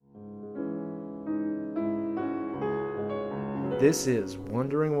This is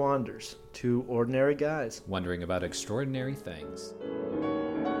Wandering Wanders, two ordinary guys. Wondering about extraordinary things.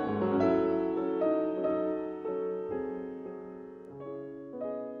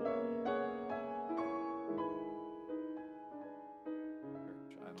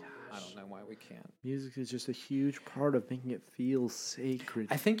 I don't know why we can't. Music is just a huge part of making it feel sacred.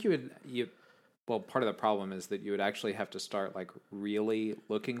 I think part of the problem is that you would actually have to start like really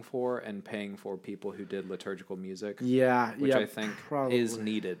looking for and paying for people who did liturgical music. Yeah, which I think probably is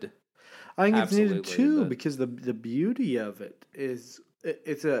needed. I think it's needed Absolutely, too but- because the beauty of it is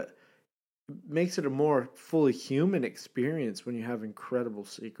it makes it a more fully human experience when you have incredible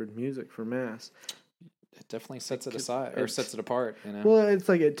sacred music for mass. It definitely sets it aside or it's- sets it apart. You know. Well, it's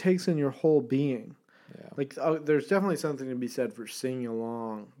like it takes in your whole being. Yeah. Like there's definitely something to be said for singing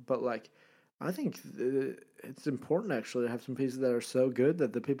along, but like I think it's important actually to have some pieces that are so good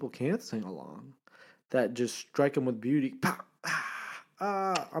that the people can't sing along, that just strike them with beauty. Pow!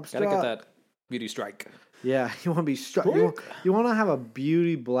 I'm struck. Gotta get that beauty strike. Yeah, you want to be struck. You want to have a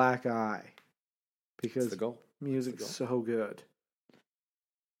beauty black eye because That's the goal. music's so good.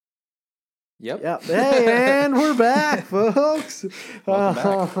 Yep. Yeah. Hey, and we're back, folks.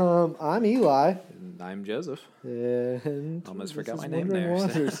 Welcome back. I'm Eli. And I'm Joseph. And Almost this forgot is my name Wandering there.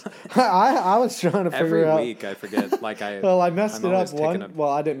 Wonders. I was trying to figure Every out. week I forget. Like Well, I messed I'm it up always taking one. a- Well,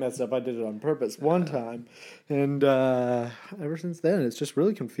 I didn't mess it up. I did it on purpose one time, and ever since then, it's just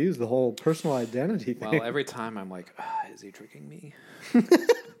really confused the whole personal identity thing. Well, every time I'm like, is he tricking me?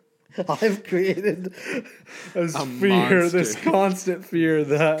 I've created a fear, monster. this constant fear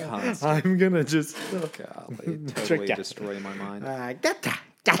that Constant. I'm gonna just Golly, Trick totally ya. destroy my mind. gotcha.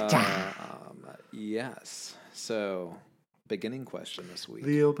 Yes. So, beginning question this week.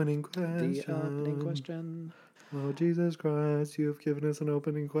 The opening question. The opening question. Oh, Jesus Christ, you have given us an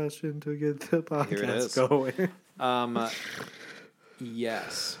opening question to get the Here it podcast is. going.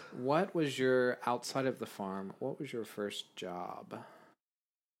 Yes. What was your, outside of the farm, what was your first job?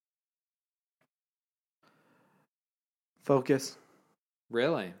 Focus.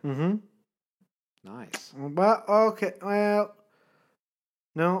 Really? Mm-hmm. Nice. But okay, well,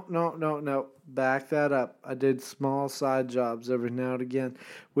 no. Back that up. I did small side jobs every now and again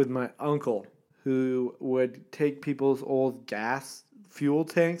with my uncle, who would take people's old gas fuel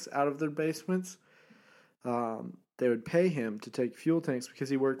tanks out of their basements. They would pay him to take fuel tanks because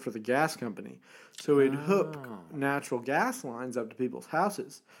he worked for the gas company. So he'd hook Oh. natural gas lines up to people's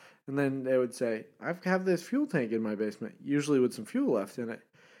houses. And then they would say, I have this fuel tank in my basement, usually with some fuel left in it.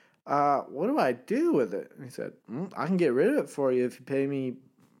 What do I do with it? And he said, I can get rid of it for you if you pay me.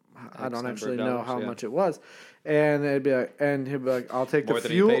 I X don't number actually of know dollars, how yeah. much it was. And he'd be like, I'll take More the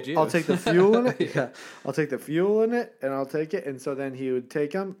than he fuel. paid you. I'll take the fuel in it. Yeah. Yeah. I'll take the fuel in it and I'll take it. And so then he would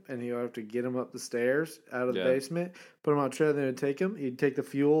take them and he would have to get them up the stairs out of the Yeah. basement, put them on a trailer, then he'd take them. He'd take the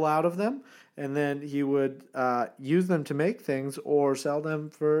fuel out of them and then he would use them to make things or sell them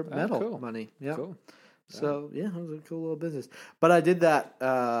for metal cool. money. Yeah. Cool. So yeah, it was a cool little business. But I did that.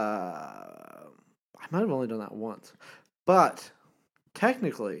 I might have only done that once, but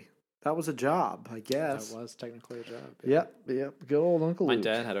technically that was a job, I guess. That was technically a job. Yep. Good old Uncle My Luke.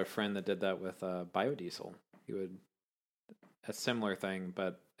 dad had a friend that did that with biodiesel. He would, a similar thing,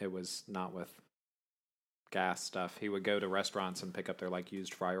 but it was not with gas stuff. He would go to restaurants and pick up their like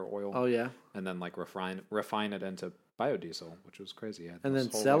used fryer oil Oh yeah, and then like refine it into biodiesel, which was crazy. He had and this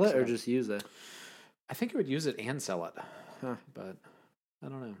then whole, sell like, it or setup. just use it. I think he would use it and sell it, Huh. but I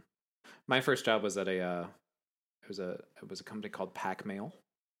don't know. My first job was at it was a company called Pack Mail.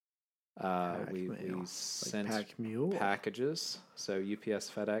 We Mail. sent Pack mule. packages, so UPS,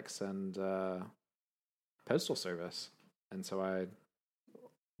 FedEx, and Postal Service, and so I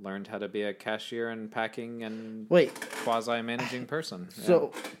learned how to be a cashier and packing and Wait, quasi managing person.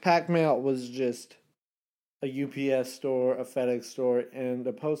 so Pack Mail was just a UPS store, a FedEx store, and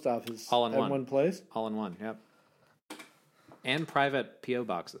a post office All in at one. one place? all in one, yep. And private PO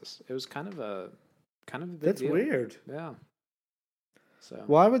boxes. It was kind of a big That's deal. weird. Yeah. So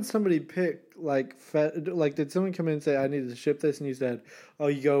Why would somebody pick did someone come in and say I needed to ship this and you said, oh,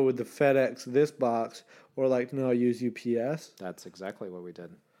 you go with the FedEx this box, or like no, I use UPS? that's exactly what we did.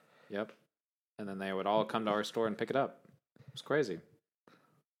 Yep. And then they would all come to our store and pick it up. It was crazy.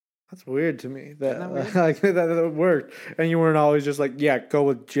 That's weird to me that, Isn't that weird? like that worked, and you weren't always just like go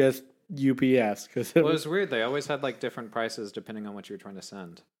with just UPS because Well, it was weird. They always had like different prices depending on what you were trying to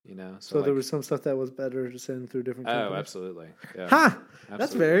send. You know, so like, there was some stuff that was better to send through different companies. Oh, absolutely. Yeah. Huh. That's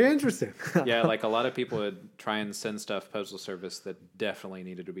Absolutely. very interesting. Yeah, like a lot of people would try and send stuff postal service that definitely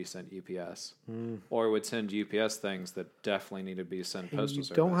needed to be sent UPS, or would send UPS things that definitely needed to be sent And postal you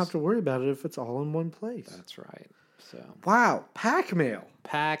service. don't have to worry about it if it's all in one place. That's right. So Wow, pack mail.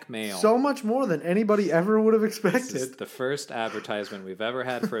 pack mail. So much more than anybody ever would have This is expected. the first advertisement we've ever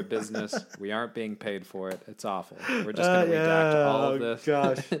had for a business. We aren't being paid for it. It's awful. We're just going to redact all of this.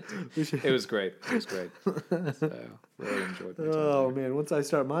 Gosh. We should- It was great. It was great. So really enjoyed my time. Oh there. man, once I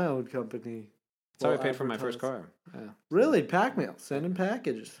start my own company. That's how I we'll paid for my first advertise. car. Yeah. Really? Pack mail. Sending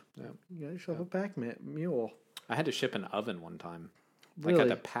packages. Yeah. You got yourself a pack mule. I had to ship an oven one time. Really? Like I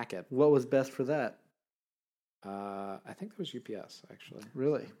had to pack it. What was best for that? I think that was UPS actually.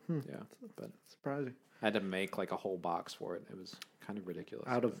 Really? Yeah, but Surprising. I had to make like a whole box for it. It was kind of ridiculous.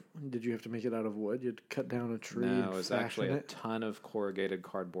 Did you have to make it out of wood? You'd cut down a tree No, and it was fashion actually a it? ton of corrugated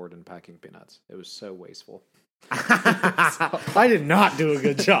cardboard and packing peanuts. It was so wasteful. I did not do a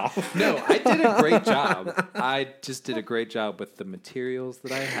good job. No, I did a great job. I just did a great job with the materials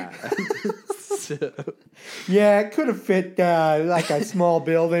that I had. So, Yeah, it could have fit like a small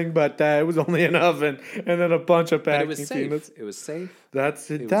building, but it was only an oven and then a bunch of but packing it was safe. peanuts. It was safe. That's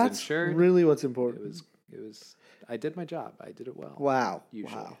it. was That's insured. really what's It important. was. It was. I did my job. I did it well. Wow.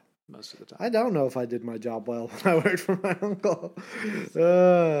 Usually, Wow. most of the time. I don't know if I did my job well when I worked for my uncle.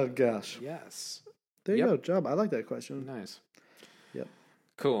 Oh gosh. Yes. There you Yep. go. Job. I like that question. Nice. Yep.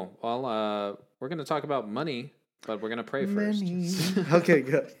 Cool. Well, we're going to talk about money, but we're going to pray first. Okay,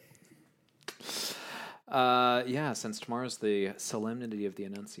 good. Yeah, since tomorrow's the Solemnity of the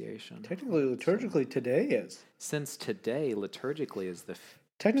Annunciation. Technically, liturgically, today is. Since today, liturgically, is the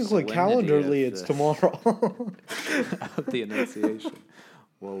Technically, Solemnity calendarly, of it's the- tomorrow. of the Annunciation.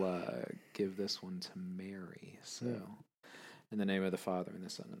 We'll give this one to Mary. So, in the name of the Father, and the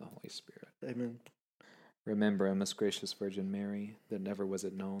Son, and the Holy Spirit. Amen. Remember, O most gracious Virgin Mary, that never was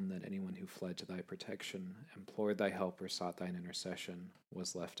it known that anyone who fled to thy protection, implored thy help, or sought thine intercession,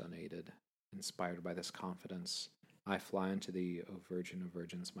 was left unaided. Inspired by this confidence, I fly unto thee, O Virgin of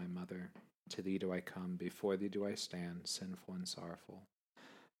Virgins, my Mother. To thee do I come, before thee do I stand, sinful and sorrowful.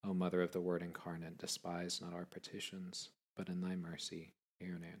 O Mother of the Word incarnate, despise not our petitions, but in thy mercy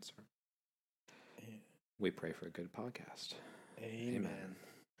hear and answer. We pray for a good podcast. Amen.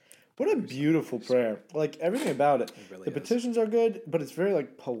 What a beautiful prayer. Like, everything about it. It really The is. petitions are good, but it's very,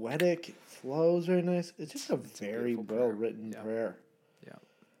 like, poetic. It flows very nice. It's just a very beautiful prayer. well-written Yeah. prayer. Yeah.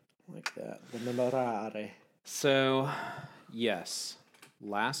 Like that. The Memorare. So, yes,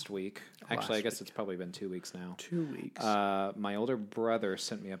 last week, actually, I Last guess it's probably been 2 weeks now. 2 weeks. My older brother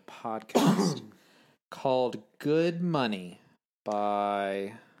sent me a podcast called Good Money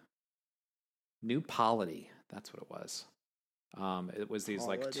by New Polity. That's what it was. It was these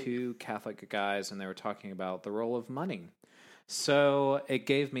like Polity. two Catholic guys, and they were talking about the role of money. So it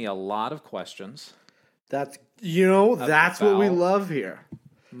gave me a lot of questions. That's what we About- love here.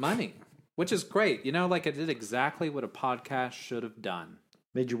 Money, which is great. You know, like it did exactly what a podcast should have done.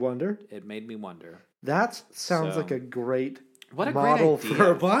 Made you wonder? It made me wonder. That sounds So- like a great What a model great idea.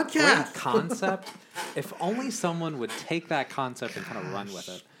 for a Great podcast. concept. If only someone would take that concept and kind of run with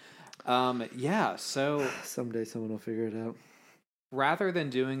it. Yeah, so Someday someone will figure it out. rather than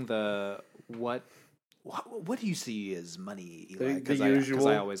doing the what do you see as money, Eli? The Because usual.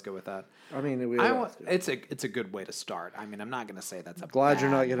 I always go with that. I mean, It's a good way to start. I mean, I'm not going to say that's a glad you're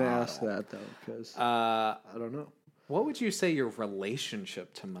not bad going to model. ask that, though, because I don't know. What would you say your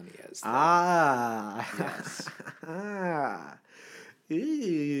relationship to money is? Yes.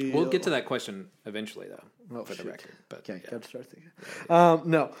 We'll get to that question eventually, though, Oh, for the shoot. record. But Okay, yeah. gotta start thinking.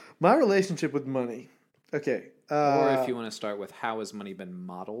 No, my relationship with money. Okay. Or if you want to start with how has money been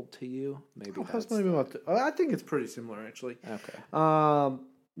modeled to you? Maybe how's that's money been up to? I think it's pretty similar, actually. okay.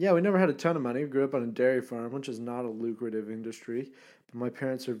 Yeah, we never had a ton of money. We grew up on a dairy farm, which is not a lucrative industry. But my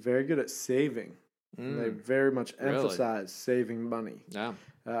parents are very good at saving. They very much Really? emphasize saving money. Yeah.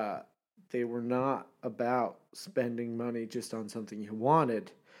 They were not about spending money just on something you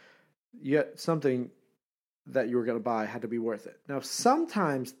wanted. Yet something that you were going to buy had to be worth it. Now,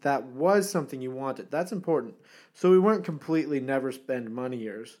 sometimes that was something you wanted. That's important. So we weren't completely never spend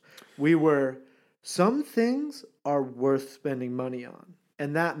moneyers. We were, some things are worth spending money on.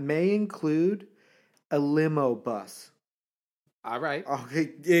 And that may include a limo bus. All right.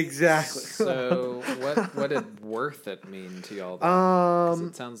 Okay, exactly. So what did worth it mean to y'all? Then? 'Cause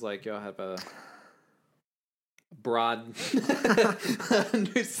it sounds like y'all have a broad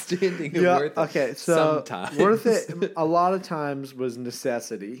understanding of worth it. Okay, so sometimes. worth it a lot of times was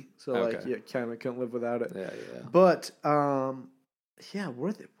necessity. So like Okay. you kind of couldn't live without it. Yeah. But yeah,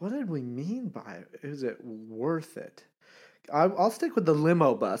 worth it. What did we mean by it? Is it worth it? I'll stick with the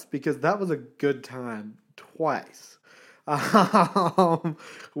limo bus because that was a good time twice.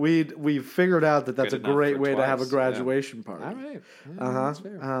 We figured out that that's Good a enough great for way to have a twice, yeah. graduation party. All right. Yeah, that's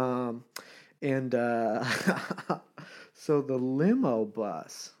fair. And so the limo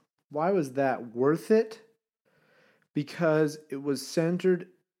bus, why was that worth it? Because it was centered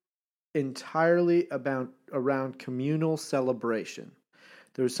entirely around communal celebration.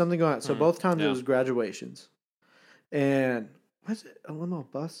 There was something going on. So both times it was graduations. And was it a limo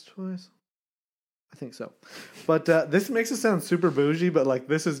bus twice? I think so. But this makes it sound super bougie, but like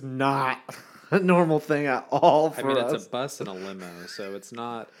this is not a normal thing at all for us. It's a bus and a limo, so it's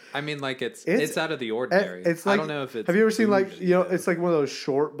not. I mean, like it's out of the ordinary. It's like, I don't know if it's. Have you ever seen bougie, it's like one of those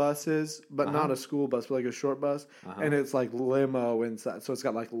short buses, but not a school bus, but like a short bus, and it's like limo inside, so it's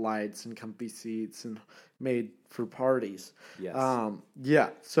got like lights and comfy seats and made for parties. Yes.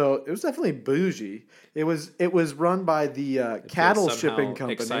 Yeah. So it was definitely bougie. It was run by the cattle shipping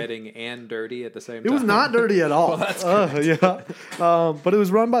company. Exciting and dirty at the same time. It was not dirty at all. Well, that's good. Yeah. But it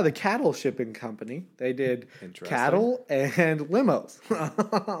was run by the cattle shipping company. They did cattle and limos.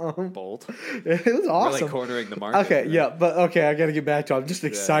 Bold. It was awesome. Really cornering the market. Okay, yeah, but okay, I got to get back to it. I'm just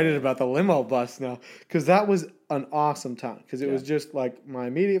excited about the limo bus now because that was an awesome time because it was just like my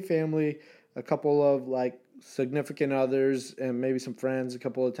immediate family, a couple of like significant others, and maybe some friends a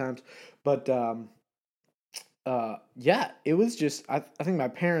couple of times. But it was just I think my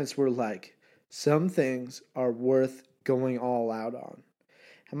parents were like, some things are worth going all out on.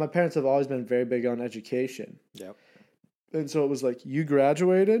 And my parents have always been very big on education. Yep. And so it was like, you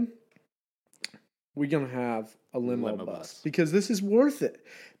graduated, we're going to have a limo bus. Because this is worth it.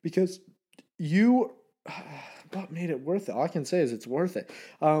 Because what made it worth it? All I can say is it's worth it.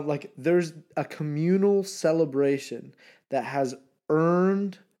 Like, there's a communal celebration that has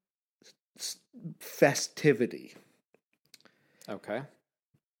earned festivity. Okay.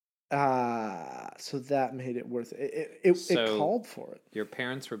 So that made it worth it. It called for it. Your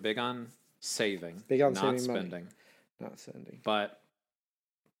parents were big on saving, not saving spending, money. Not spending, but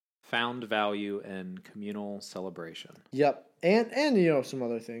found value in communal celebration. Yep, and some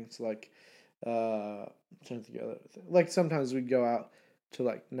other things like I'm trying to think of other things. Like sometimes we'd go out to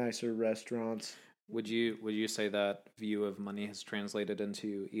like nicer restaurants. Would you say that view of money has translated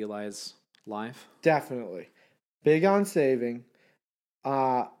into Eli's life? Definitely, big on saving.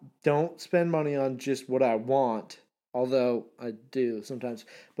 Don't spend money on just what I want, although I do sometimes.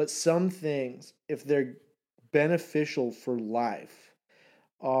 But some things, if they're beneficial for life,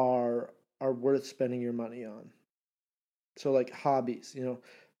 are worth spending your money on. So like hobbies,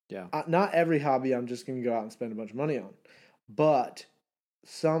 Yeah. Not every hobby I'm just going to go out and spend a bunch of money on, but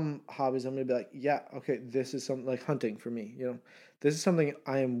some hobbies I'm going to be like, yeah, okay, this is something like hunting for me. This is something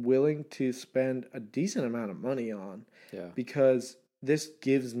I am willing to spend a decent amount of money on. Yeah. Because this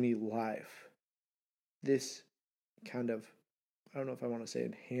gives me life. This kind of, I don't know if I want to say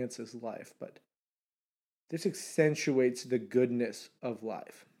enhances life, but this accentuates the goodness of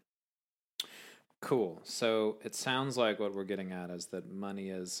life. Cool. So it sounds like what we're getting at is that money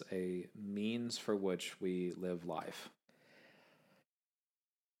is a means for which we live life.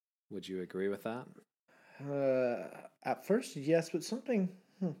 Would you agree with that? At first, yes, but something...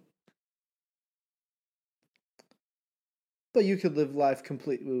 But you could live life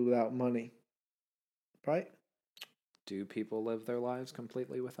completely without money, right? Do people live their lives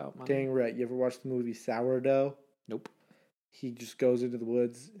completely without money? Dang right. You ever watched the movie Sourdough? Nope. He just goes into the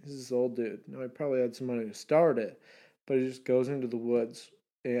woods. He's this old dude. Now, he probably had some money to start it, but he just goes into the woods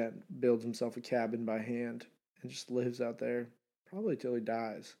and builds himself a cabin by hand and just lives out there probably till he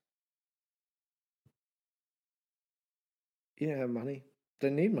dies. He didn't have money.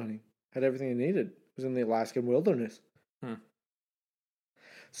 Didn't need money. Had everything he needed. Was in the Alaskan wilderness.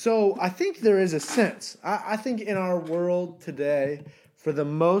 So I think there is a sense. I think in our world today, for the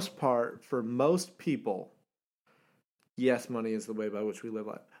most part, for most people, yes, money is the way by which we live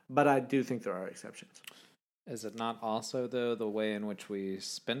life. But I do think there are exceptions. Is it not also, though, the way in which we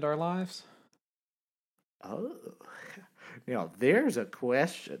spend our lives? Oh, there's a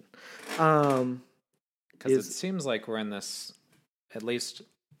question. Because it seems like we're in this, at least,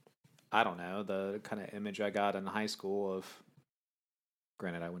 I don't know, the kind of image I got in high school of,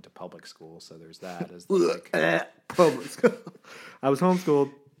 granted, I went to public school, so there's that. Is like public school. I was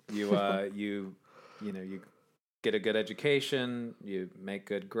homeschooled. You get a good education, you make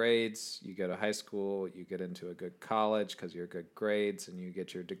good grades, you go to high school, you get into a good college because you're good grades, and you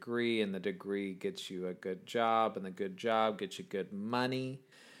get your degree, and the degree gets you a good job, and the good job gets you good money.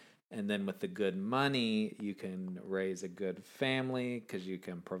 And then with the good money, you can raise a good family because you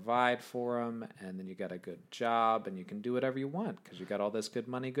can provide for them. And then you got a good job and you can do whatever you want because you got all this good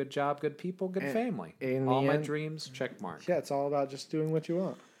money, good job, good people, good family. All my dreams, check mark. Yeah, it's all about just doing what you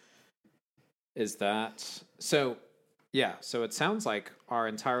want. Is that... So Yeah, so it sounds like our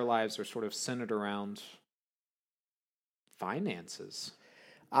entire lives are sort of centered around finances.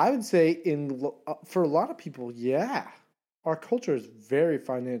 I would say for a lot of people, yeah, our culture is very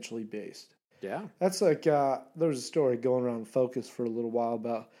financially based. Yeah. That's like there was a story going around Focus for a little while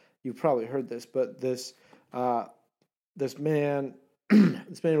about, you've probably heard this, but this man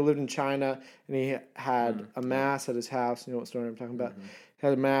this man who lived in China, and he had a mass at his house. You know what story I'm talking about? He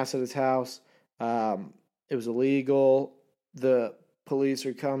had a mass at his house. It was illegal. The police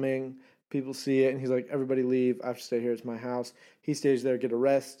are coming. People see it, and he's like, "Everybody leave! I have to stay here. It's my house." He stays there,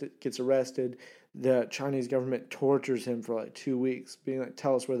 gets arrested. The Chinese government tortures him for like 2 weeks, being like,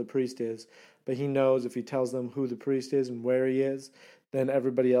 "Tell us where the priest is." But he knows if he tells them who the priest is and where he is, then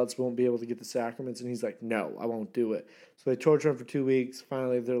everybody else won't be able to get the sacraments. And he's like, "No, I won't do it." So they torture him for 2 weeks.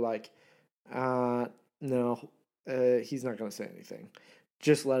 Finally, they're like, "No, he's not going to say anything.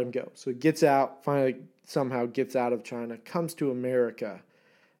 Just let him go." So he gets out. Finally, somehow gets out of China, comes to America.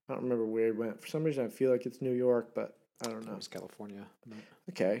 I don't remember where he went. For some reason, I feel like it's New York, but I don't know. It was California.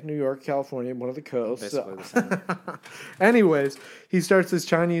 Okay, New York, California, one of the coasts. Basically the same. Anyways, he starts this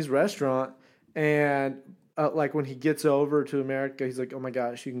Chinese restaurant, and like when he gets over to America, he's like, "Oh my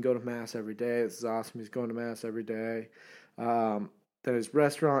gosh, you can go to mass every day. This is awesome." He's going to mass every day. Then his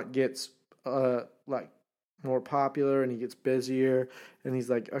restaurant gets like more popular, and he gets busier, and he's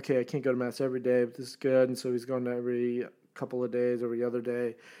like, "Okay, I can't go to mass every day, but this is good." And so he's going to every couple of days, every other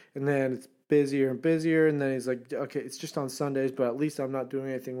day, and then it's busier and busier, and then he's like, "Okay, it's just on Sundays, but at least I'm not doing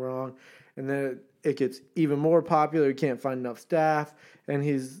anything wrong." And then it gets even more popular. He can't find enough staff, and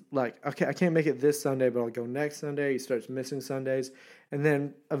he's like, "Okay, I can't make it this Sunday, but I'll go next Sunday." He starts missing Sundays, and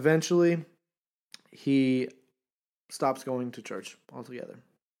then eventually he stops going to church altogether.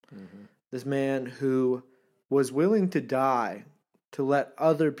 Mm-hmm. This man who was willing to die to let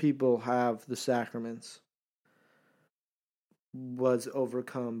other people have the sacraments was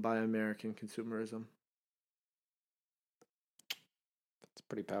overcome by American consumerism. That's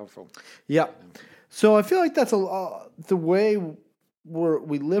pretty powerful. Yeah. So I feel like that's the way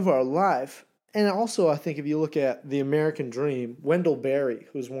we live our life. And also, I think if you look at the American dream, Wendell Berry,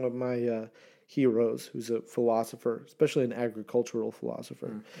 who's one of my heroes, who's a philosopher, especially an agricultural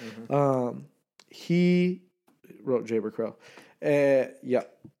philosopher, he wrote Jayber Crow.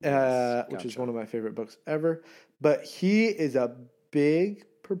 Which is one of my favorite books ever. But he is a big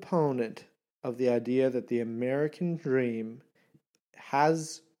proponent of the idea that the American dream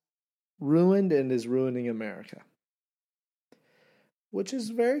has ruined and is ruining America, which is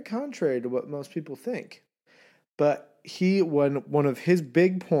very contrary to what most people think. But one of his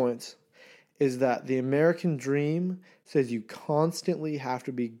big points is that the American dream says you constantly have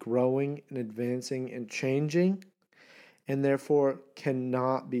to be growing and advancing and changing, and therefore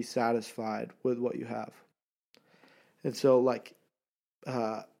cannot be satisfied with what you have. And so, like,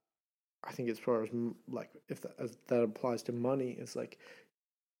 I think as far as, like, if that applies to money, it's like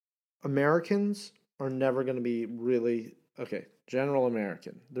Americans are never going to be really, okay, general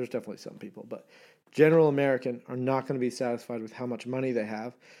American, there's definitely some people, but general American are not going to be satisfied with how much money they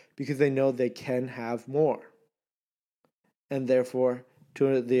have because they know they can have more. And therefore,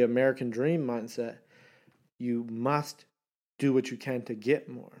 to the American dream mindset, you must do what you can to get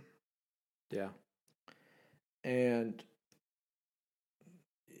more. Yeah. And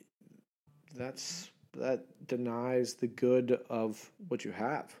that denies the good of what you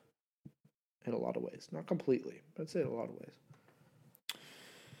have in a lot of ways. Not completely, but I'd say in a lot of ways.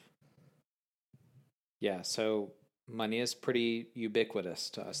 Yeah, so money is pretty ubiquitous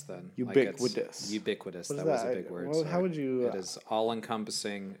to us then. Ubiquitous. Like ubiquitous. What is that was a big word. Well, how would you... It is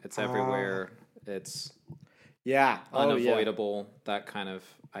all-encompassing. It's everywhere. It's unavoidable, that kind of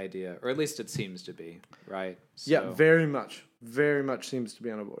idea. Or at least it seems to be, right? So, yeah, very much. Very much seems to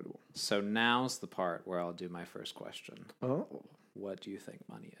be unavoidable. So now's the part where I'll do my first question. Oh. What do you think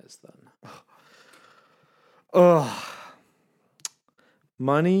money is then?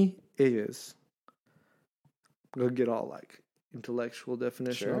 Money is... We'll get all like intellectual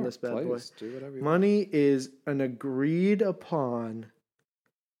definition on this bad boy. Do whatever you Money is an agreed upon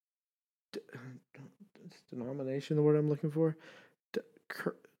denomination, the word I'm looking for.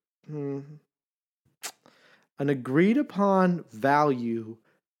 An agreed upon value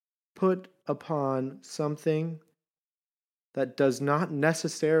put upon something that does not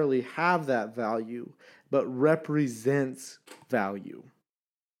necessarily have that value, but represents value.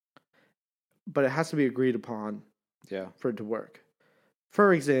 But it has to be agreed upon for it to work.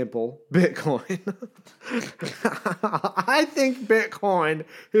 For example, Bitcoin. I think Bitcoin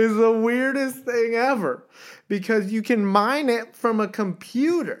is the weirdest thing ever because you can mine it from a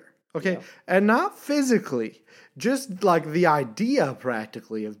computer. Okay. Yep. And not physically, just like the idea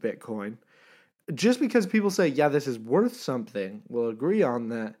practically of Bitcoin. Just because people say, yeah, this is worth something, we'll agree on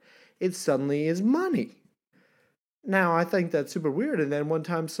that, it suddenly is money. Now, I think that's super weird. And then one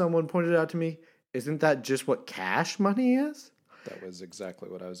time someone pointed out to me, isn't that just what cash money is? That was exactly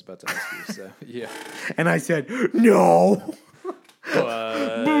what I was about to ask you. So, yeah. And I said, no,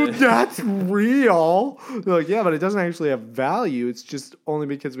 But that's real. They're like, yeah, but it doesn't actually have value. It's just only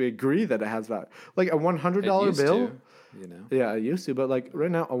because we agree that it has value. Like a $100 it used bill. to, you know. Yeah, I used to. But like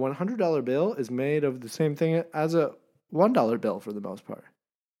right now, a $100 bill is made of the same thing as a $1 bill for the most part.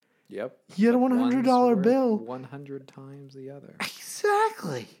 Yep. You get a But one's $100 worth bill. 100 times the other.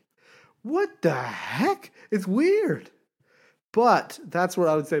 Exactly. What the heck? It's weird. But that's what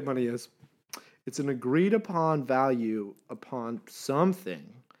I would say money is. It's an agreed upon value upon something.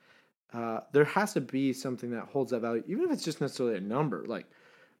 There has to be something that holds that value, even if it's just necessarily a number. Like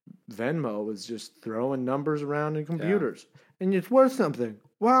Venmo is just throwing numbers around in computers, and it's worth something.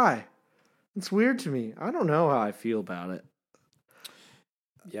 Why? It's weird to me. I don't know how I feel about it.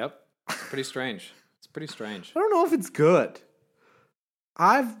 Yep. Pretty strange. It's pretty strange. I don't know if it's good.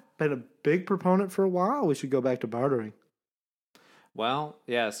 I've been a big proponent for a while. We should go back to bartering. Well,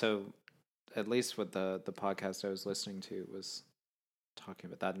 yeah, so at least with the podcast I was listening to was talking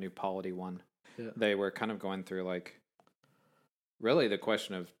about that new polity one. Yeah. They were kind of going through like really the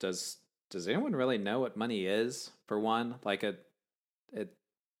question of does anyone really know what money is, for one? Like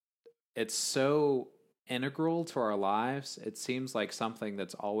it's so integral to our lives. It seems like something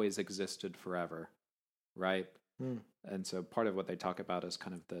that's always existed forever, right? And so part of what they talk about is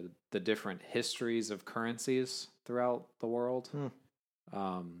kind of the different histories of currencies throughout the world,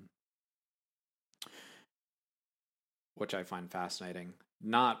 which I find fascinating.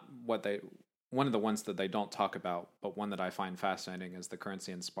 Not what one of the ones that they don't talk about, but one that I find fascinating is the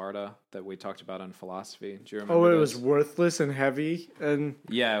currency in Sparta that we talked about in philosophy. Do you remember? Oh, it was worthless and heavy, and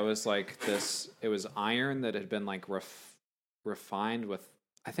yeah, it was like this. It was iron that had been like refined with,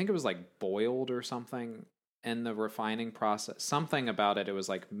 I think it was like boiled or something in the refining process. Something about it. It was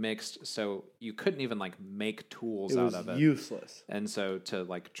like mixed, so you couldn't even like make tools out of it. Useless. And so to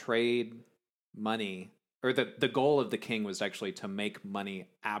like trade money, or the goal of the king was actually to make money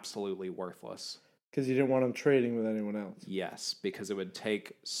absolutely worthless. Because you didn't want them trading with anyone else. Yes, because it would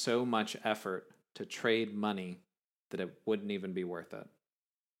take so much effort to trade money that it wouldn't even be worth it.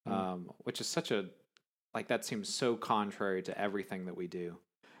 Which is such a, like, that seems so contrary to everything that we do.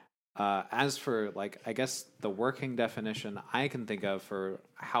 As for, like, I guess the working definition I can think of for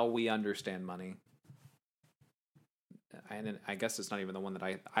how we understand money, and I guess it's not even the one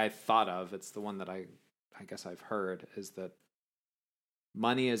that I thought of, it's the one that I guess I've heard, is that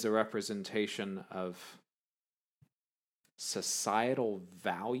money is a representation of societal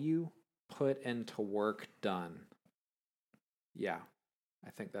value put into work done. Yeah,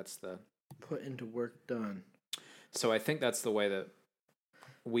 I think that's the... Put into work done. So I think that's the way that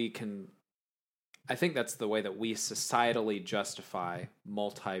we can... I think that's the way that we societally justify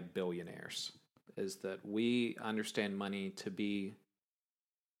multi-billionaires, is that we understand money to be...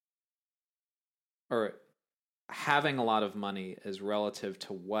 or having a lot of money is relative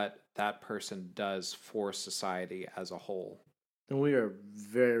to what that person does for society as a whole. And we are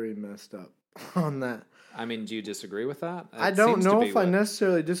very messed up on that. I mean, do you disagree with that? I don't know if I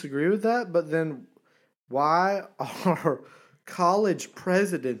necessarily disagree with that, but then why are college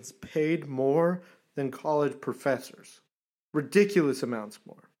presidents paid more than college professors? Ridiculous amounts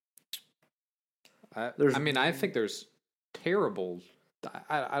more. I mean, I think there's terrible...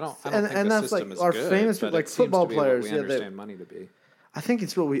 I don't think and the that's system like is our good, famous but like it football seems to be players. what we understand money to be. I think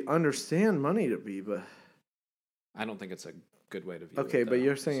it's what we understand money to be, but I don't think it's a good way to view it. okay, but though,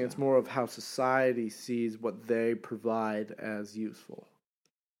 you're saying it's more of how society sees what they provide as useful.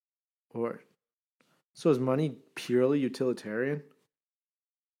 Or so is money purely utilitarian?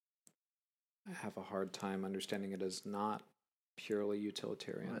 I have a hard time understanding it as not purely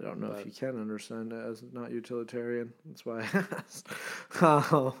utilitarian. I don't know if you can understand it as not utilitarian. That's why I asked.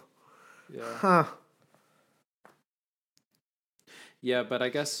 Oh. Yeah. Huh. Yeah, but I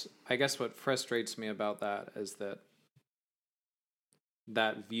guess what frustrates me about that is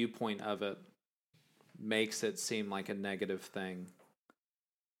that viewpoint of it makes it seem like a negative thing.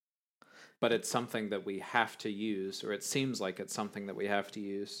 But it's something that we have to use, or it seems like it's something that we have to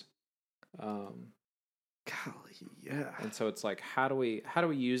use. Golly, yeah. And so it's like, how do we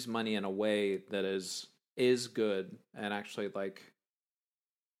use money in a way that is good and actually like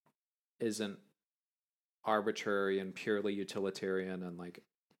isn't arbitrary and purely utilitarian, and like,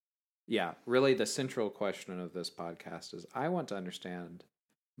 yeah, really the central question of this podcast is I want to understand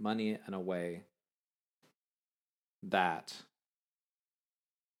money in a way that,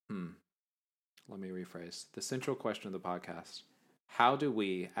 let me rephrase. The central question of the podcast: how do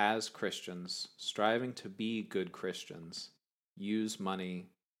we, as Christians, striving to be good Christians, use money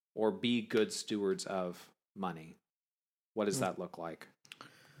or be good stewards of money? What does that look like?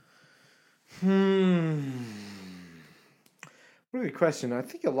 Really good question. I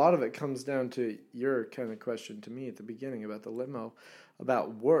think a lot of it comes down to your kind of question to me at the beginning about the limo,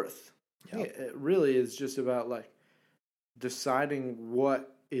 about worth. Yep. It really is just about like deciding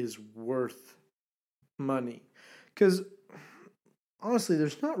what is worth money. Because honestly,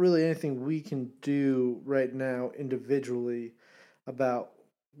 there's not really anything we can do right now individually about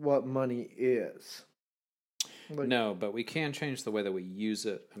what money is. Like, No, but we can change the way that we use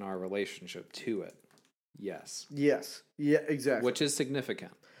it in our relationship to it. Yes. Yes. Yeah, exactly. Which is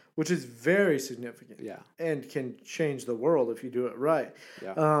significant. Which is very significant. Yeah. And can change the world if you do it right.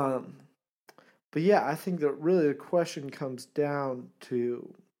 Yeah. But yeah, I think that really the question comes down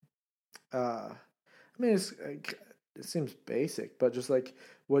to, it seems basic, but just like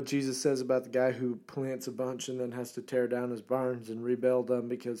what Jesus says about the guy who plants a bunch and then has to tear down his barns and rebuild them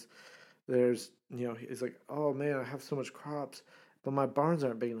because there's, he's like, oh man, I have so much crops, but my barns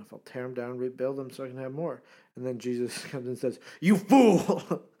aren't big enough. I'll tear them down, rebuild them so I can have more. And then Jesus comes and says, you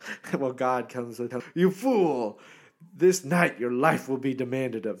fool! Well, God comes and says, you fool! This night your life will be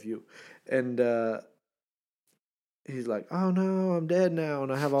demanded of you. And he's like, oh no, I'm dead now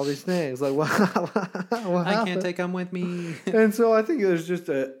and I have all these things. Like, what I can't take them with me. And so I think there's just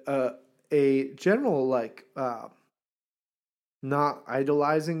a general, like, not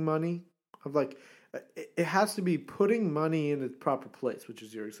idolizing money. Of like, it has to be putting money in its proper place, which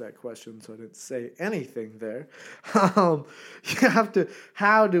is your exact question, so I didn't say anything there. You have to,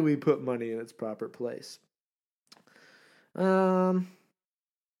 how do we put money in its proper place? I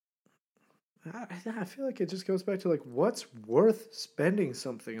feel like it just goes back to like what's worth spending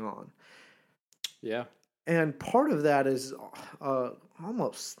something on. Yeah. And part of that is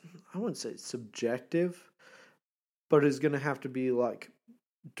almost, I wouldn't say subjective, but is going to have to be like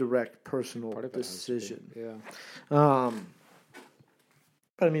direct personal decision. Yeah. But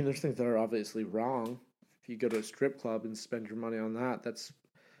I mean, there's things that are obviously wrong. If you go to a strip club and spend your money on that, that's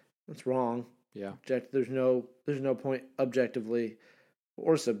wrong. Yeah. There's no point objectively,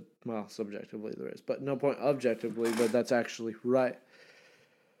 or subjectively there is, but no point objectively, but that's actually right.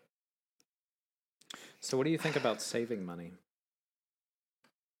 So what do you think about saving money?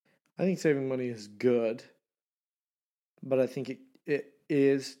 I think saving money is good, but I think it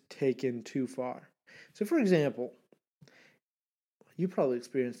is taken too far. So, for example, you probably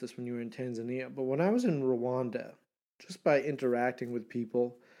experienced this when you were in Tanzania, but when I was in Rwanda, just by interacting with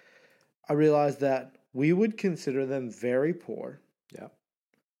people, I realized that we would consider them very poor. Yeah.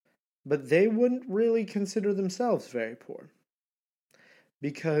 But they wouldn't really consider themselves very poor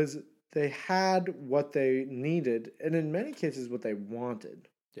because they had what they needed, and in many cases what they wanted.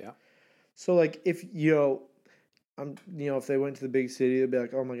 Yeah. So like if if they went to the big city, they'd be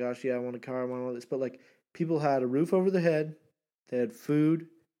like, oh my gosh, yeah, I want a car, I want all this. But like people had a roof over their head, they had food,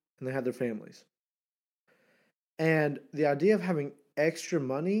 and they had their families. And the idea of having extra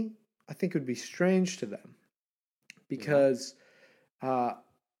money, I think, would be strange to them because,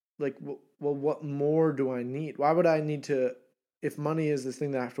 what more do I need? Why would I need to, if money is this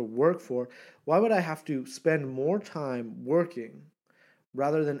thing that I have to work for, why would I have to spend more time working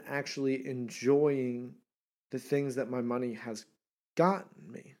rather than actually enjoying the things that my money has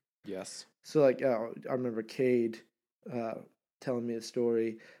gotten me? Yes. So, like, I remember Cade telling me a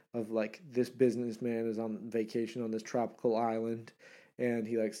story of, like, this businessman is on vacation on this tropical island, and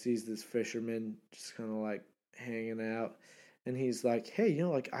he, like, sees this fisherman just kind of, like, hanging out, and he's like, hey,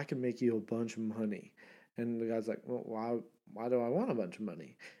 I can make you a bunch of money. And the guy's like, well, why do I want a bunch of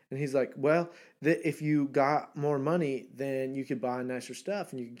money? And he's like, well, if you got more money, then you could buy nicer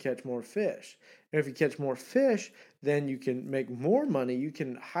stuff and you can catch more fish. And if you catch more fish, then you can make more money. You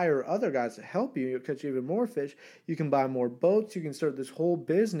can hire other guys to help you. You'll catch even more fish. You can buy more boats. You can start this whole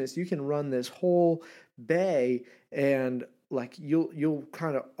business. You can run this whole bay, and like you'll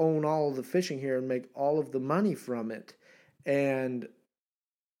kind of own all of the fishing here and make all of the money from it. And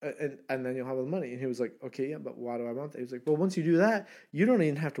then you'll have the money. And he was like, okay, yeah, but why do I want that? He was like, well, once you do that, you don't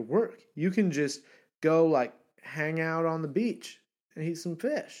even have to work. You can just go like hang out on the beach and eat some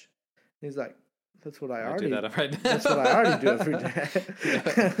fish. And he's like, that's what I already do that right now. That's what I already do every day.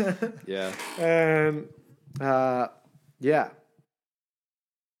 Yeah. And yeah.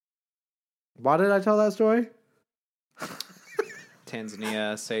 Why did I tell that story?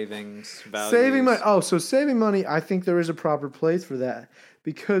 Tanzania, savings, values. Saving money. Oh, so saving money, I think there is a proper place for that.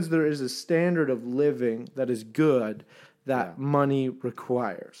 because there is a standard of living that is good that money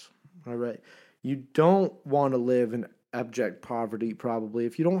requires. All right. You don't want to live in abject poverty, probably,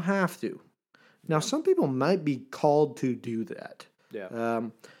 if you don't have to. Now, some people might be called to do that. Yeah.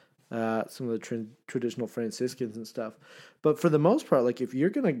 Some of the traditional Franciscans and stuff. But for the most part, like if you're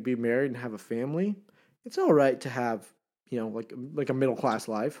going to be married and have a family, it's all right to have, like a middle class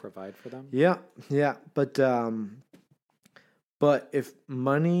life. Provide for them. Yeah. But if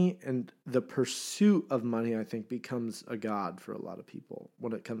money and the pursuit of money, I think, becomes a god for a lot of people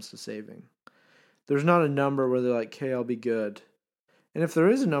when it comes to saving. There's not a number where they're like, "Hey, I'll be good." And if there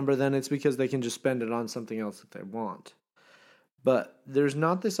is a number, then it's because they can just spend it on something else that they want. But there's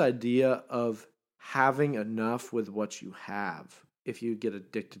not this idea of having enough with what you have if you get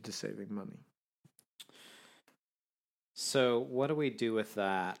addicted to saving money. So what do we do with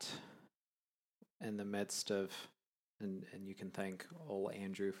that in the midst of, and you can thank old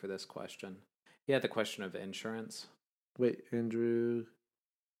Andrew for this question. He had the question of insurance. Wait, Andrew?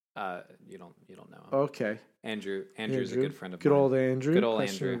 You don't know him. Okay. Andrew's a good friend of good mine. Old Andrew. Good old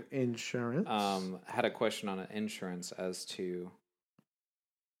question Andrew. Of insurance. Had a question on insurance as to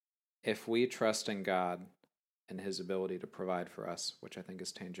if we trust in God and His ability to provide for us, which I think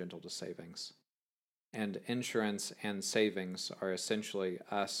is tangential to savings. And insurance and savings are essentially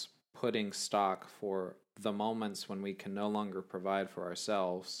us putting stock for the moments when we can no longer provide for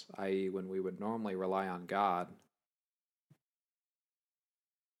ourselves, i.e., when we would normally rely on God.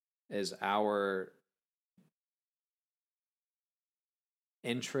 Is our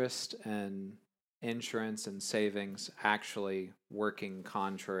interest in insurance and savings actually working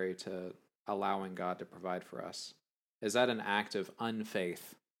contrary to allowing God to provide for us? Is that an act of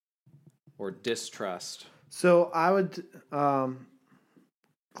unfaith or distrust? So I would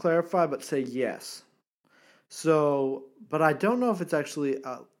clarify, but say yes. So, but I don't know if it's actually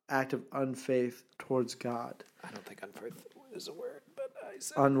an act of unfaith towards God. I don't think unfaith is a word, but I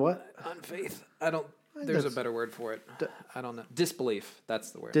said what? Unfaith. There's a better word for it. I don't know. Disbelief.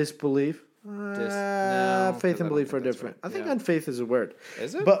 That's the word. Disbelief. No, faith and belief are different. Right. I think unfaith is a word.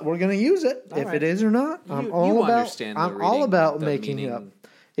 Is it? But we're going to use it. If it is or not, I'm all about making it up.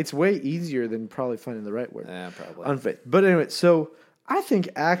 It's way easier than probably finding the right word. Yeah, probably. Unfaith. But anyway, so I think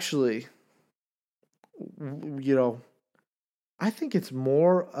actually, I think it's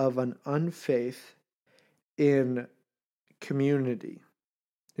more of an unfaith in community,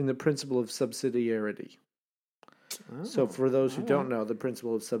 in the principle of subsidiarity. So for those who don't know, the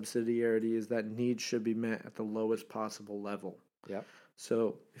principle of subsidiarity is that needs should be met at the lowest possible level. Yep.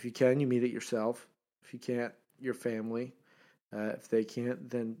 So if you can, you meet it yourself. If you can't, your family. If they can't,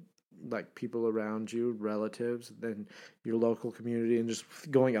 then like people around you, relatives, then your local community, and just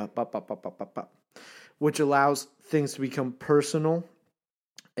going up, which allows things to become personal,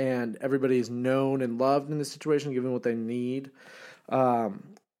 and everybody is known and loved in the situation, given what they need. But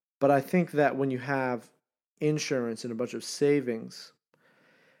I think that when you have insurance and a bunch of savings,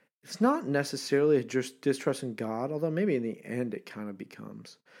 it's not necessarily just distrust in God, although maybe in the end it kind of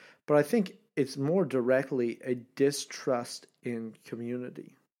becomes. But I think it's more directly a distrust in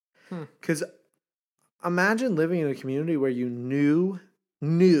community. Because imagine living in a community where you knew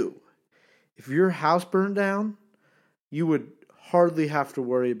if your house burned down, you would hardly have to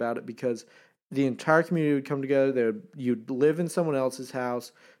worry about it because the entire community would come together. You'd live in someone else's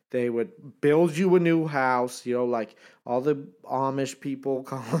house. They would build you a new house, like all the Amish people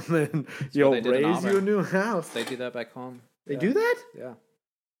come and, raise you a new house. They do that back home. They do that? Yeah.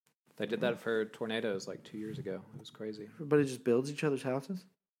 They did that for tornadoes like 2 years ago. It was crazy. Everybody just builds each other's houses?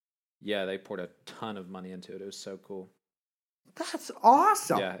 Yeah, they poured a ton of money into it. It was so cool. That's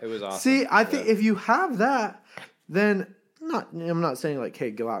awesome. Yeah, it was awesome. See, I think if you have that, then I'm not saying like,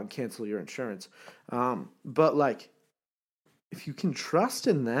 hey, go out and cancel your insurance. But like, if you can trust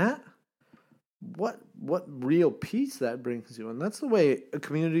in that, what real peace that brings you. And that's the way a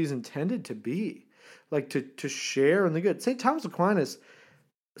community is intended to be. Like to share in the good. St. Thomas Aquinas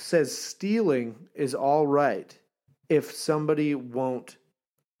says stealing is all right if somebody won't,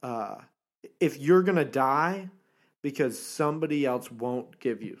 if you're going to die because somebody else won't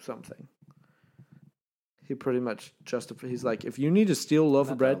give you something. He pretty much justifies. He's like, if you need to steal a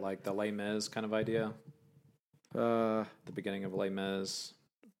loaf of bread, like the Les Mis kind of idea. The beginning of Les Mis,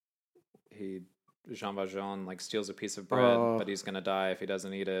 Jean Valjean steals a piece of bread, but he's gonna die if he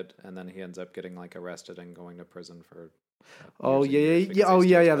doesn't eat it, and then he ends up getting arrested and going to prison for.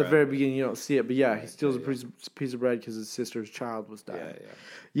 The very beginning you don't see it, but he steals a piece of bread because his sister's child was dying.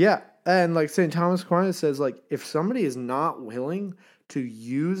 Yeah, and like St. Thomas Aquinas says, if somebody is not willing to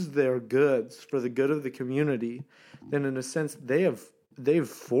use their goods for the good of the community, then in a sense they have they've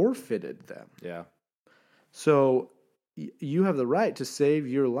forfeited them. Yeah. So you have the right to save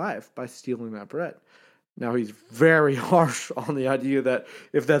your life by stealing that bread. Now, he's very harsh on the idea that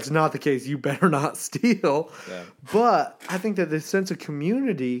if that's not the case, you better not steal. Yeah. But I think that this sense of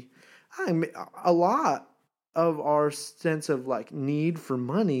community, a lot of our sense of like need for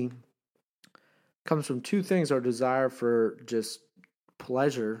money comes from two things: our desire for just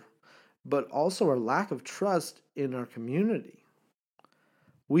pleasure, but also our lack of trust in our community.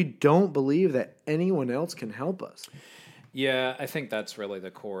 We don't believe that anyone else can help us. Yeah, I think that's really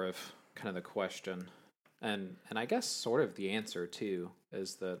the core of kind of the question. And I guess sort of the answer too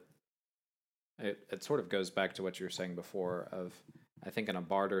is that it sort of goes back to what you were saying before of, I think, in a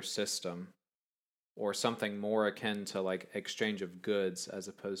barter system or something more akin to like exchange of goods as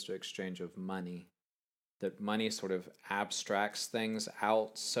opposed to exchange of money, that money sort of abstracts things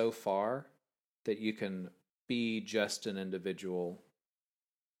out so far that you can be just an individual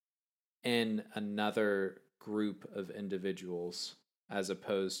in another group of individuals as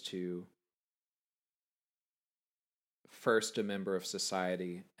opposed to first a member of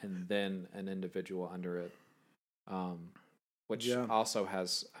society and then an individual under it, which also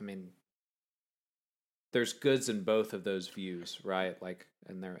has, I mean, there's goods in both of those views, right? Like,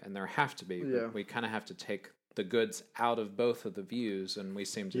 and there have to be. But we kind of have to take the goods out of both of the views, and we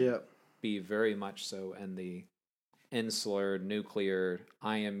seem to be very much so in the insular, nuclear,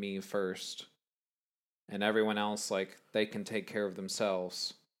 I am me first, and everyone else, like, they can take care of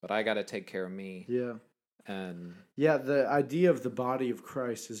themselves, but I got to take care of me. Yeah. And the idea of the body of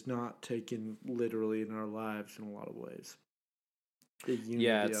Christ is not taken literally in our lives in a lot of ways.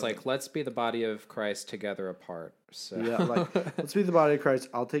 It's like, let's be the body of Christ together apart. So let's be the body of Christ.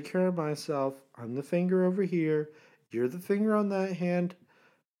 I'll take care of myself. I'm the finger over here. You're the finger on that hand.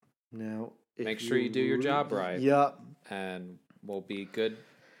 Now, make sure you do your job right. Yep. And we'll be good.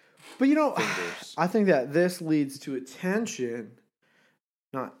 But fingers. I think that this leads to attention,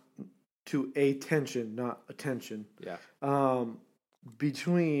 not attention. Yeah.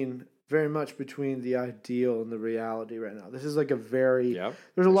 Very much between the ideal and the reality right now. This is like a very...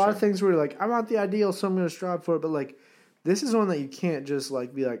 there's a lot of things where you're like, I want the ideal, so I'm going to strive for it. But like, this is one that you can't just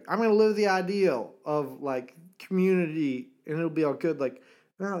like be like, I'm going to live the ideal of like community and it'll be all good. Like,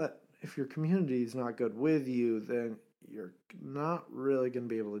 now that if your community is not good with you, then you're not really going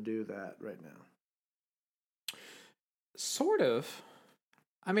to be able to do that right now. Sort of.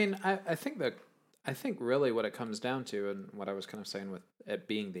 I mean, I think really what it comes down to, and what I was kind of saying with it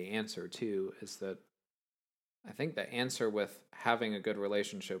being the answer too, is that I think the answer with having a good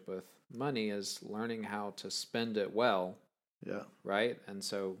relationship with money is learning how to spend it well. Yeah. Right? And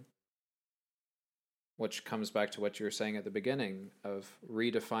so, which comes back to what you were saying at the beginning of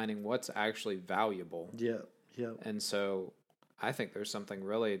redefining what's actually valuable. Yeah. Yeah. And so I think there's something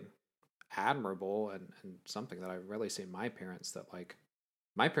really admirable and something that I really see in my parents, that like,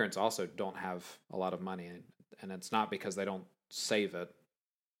 my parents also don't have a lot of money, and it's not because they don't save it,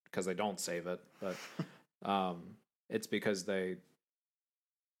 but it's because they're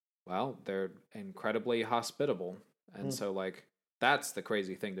incredibly hospitable. And so like, that's the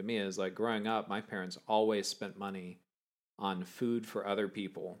crazy thing to me is like, growing up, my parents always spent money on food for other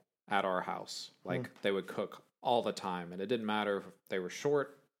people at our house. Like they would cook all the time, and it didn't matter if they were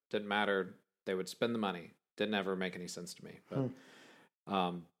short, didn't matter. They would spend the money. Didn't ever make any sense to me.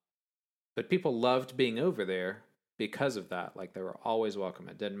 But people loved being over there because of that. Like, they were always welcome.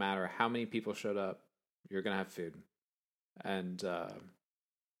 It didn't matter how many people showed up, you're going to have food. And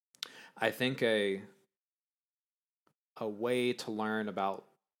I think a way to learn about,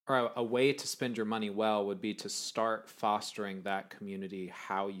 or a way to spend your money well would be to start fostering that community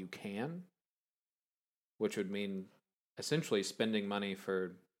how you can, which would mean essentially spending money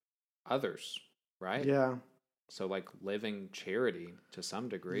for others, right? Yeah. So like living charity to some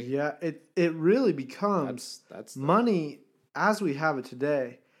degree. Yeah, it really becomes that's money as we have it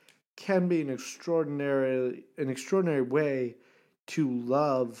today can be an extraordinary way to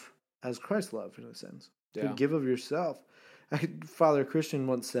love as Christ loved, in a sense. To give of yourself. Father Christian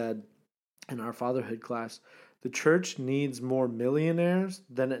once said in our fatherhood class, the church needs more millionaires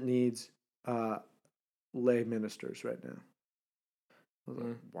than it needs lay ministers right now. I was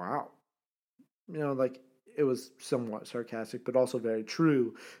like, wow. You know, like, it was somewhat sarcastic, but also very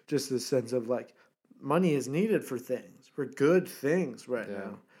true. Just this sense of like, money is needed for things, for good things right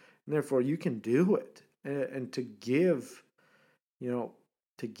now. And therefore you can do it. And to give, to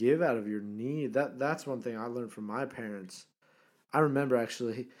give out of your need, that's one thing I learned from my parents. I remember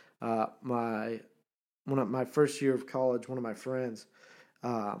actually my first year of college, one of my friends,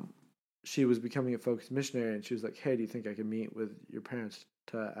 she was becoming a focused missionary, and she was like, "Hey, do you think I can meet with your parents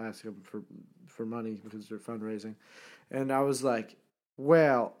to ask them for money because they're fundraising?" And I was like,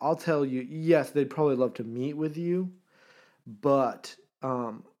 "Well, I'll tell you, yes, they'd probably love to meet with you, but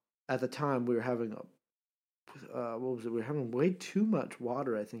at the time we were having what was it? We were having way too much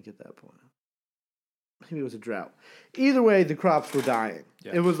water, I think, at that point. Maybe it was a drought. Either way, the crops were dying.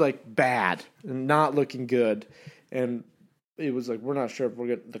 Yeah. It was like bad and not looking good, and it was like we're not sure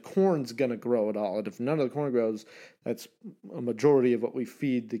if the corn's gonna grow at all, and if none of the corn grows, that's a majority of what we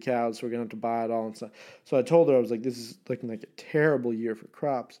feed the cows. So we're gonna have to buy it all and stuff. So I told her, I was like, this is looking like a terrible year for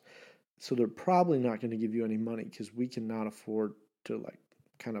crops. So they're probably not going to give you any money because we cannot afford to like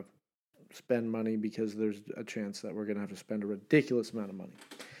kind of spend money because there's a chance that we're going to have to spend a ridiculous amount of money.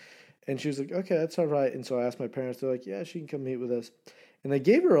 And she was like, okay, that's all right. And so I asked my parents, they're like, yeah, she can come meet with us. And they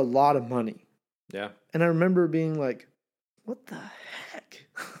gave her a lot of money. Yeah. And I remember being like, what the heck?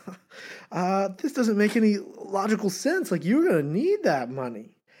 This doesn't make any logical sense. Like, you're going to need that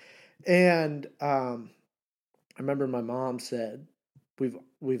money. And I remember my mom said,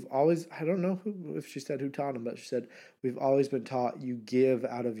 we've always, I don't know if she said who taught him, but she said, we've always been taught you give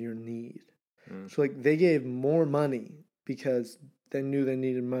out of your need. So like they gave more money because they knew they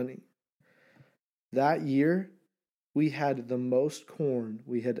needed money. That year, we had the most corn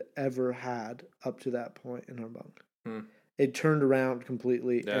we had ever had up to that point in our bunk. It turned around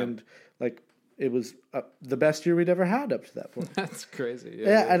completely, and like it was the best year we'd ever had up to that point. That's crazy.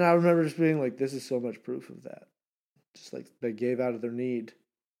 Yeah, and I remember just being like, this is so much proof of that. Just like they gave out of their need,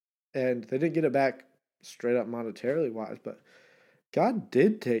 and they didn't get it back straight up monetarily wise, but God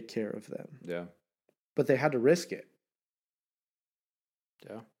did take care of them. Yeah. But they had to risk it.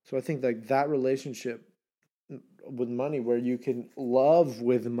 Yeah. So I think like that relationship with money, where you can love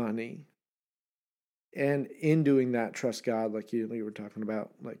with money, and in doing that, trust God, like you were talking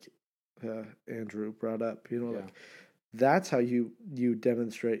about, like Andrew brought up, like that's how you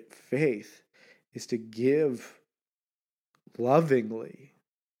demonstrate faith, is to give lovingly,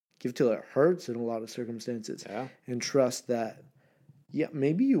 give till it hurts in a lot of circumstances, and trust that,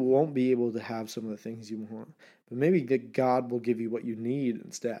 maybe you won't be able to have some of the things you want, but maybe that God will give you what you need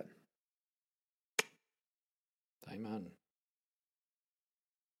instead. Amen.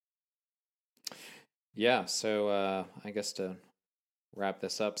 Yeah, so I guess to wrap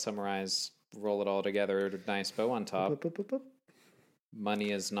this up, summarize, roll it all together, nice bow on top.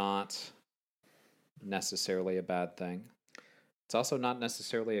 Money is not necessarily a bad thing. It's also not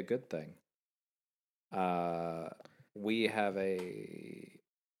necessarily a good thing. We have a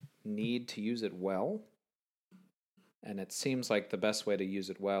need to use it well, and it seems like the best way to use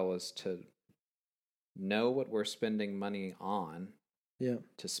it well is to know what we're spending money on,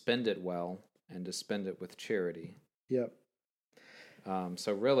 to spend it well, and to spend it with charity.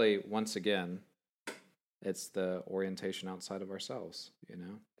 So really, once again, it's the orientation outside of ourselves,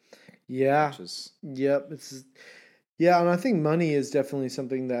 Yeah. Which is... and I think money is definitely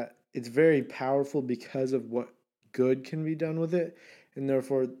something that it's very powerful because of what good can be done with it, and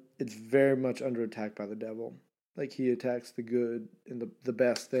therefore it's very much under attack by the devil. Like he attacks the good and the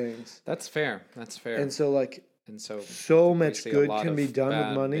best things. That's fair. And so like so much good can be done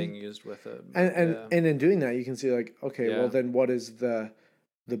with money being used with it. And in doing that, you can see like, okay, well then what is the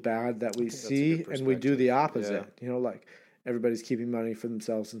bad that we see, and we do the opposite. Like everybody's keeping money for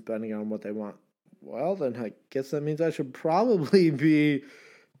themselves and spending on what they want. Well, then I guess that means I should probably be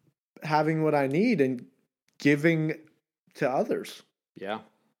having what I need and giving to others. Yeah.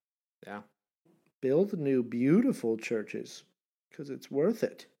 Build new, beautiful churches because it's worth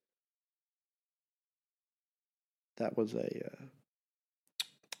it. That was what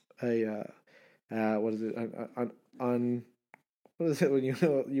is it? What is it when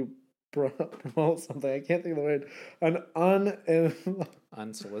you promote something? I can't think of the word.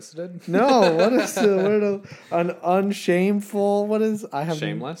 Unsolicited? No, what is the word of an unshameful? What is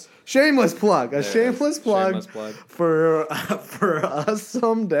shameless? Shameless plug. A shameless plug. Shameless plug for us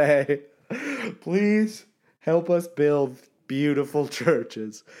someday. Please help us build beautiful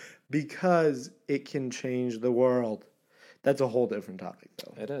churches because it can change the world. That's a whole different topic,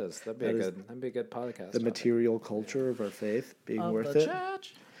 though. It is. That'd be a good podcast. The material culture of our faith being worth it.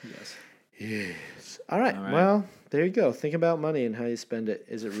 Church. Yes. All right. Well, there you go. Think about money and how you spend it.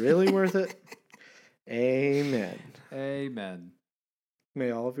 Is it really worth it? Amen. Amen.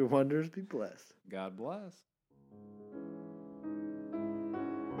 May all of your wonders be blessed. God bless.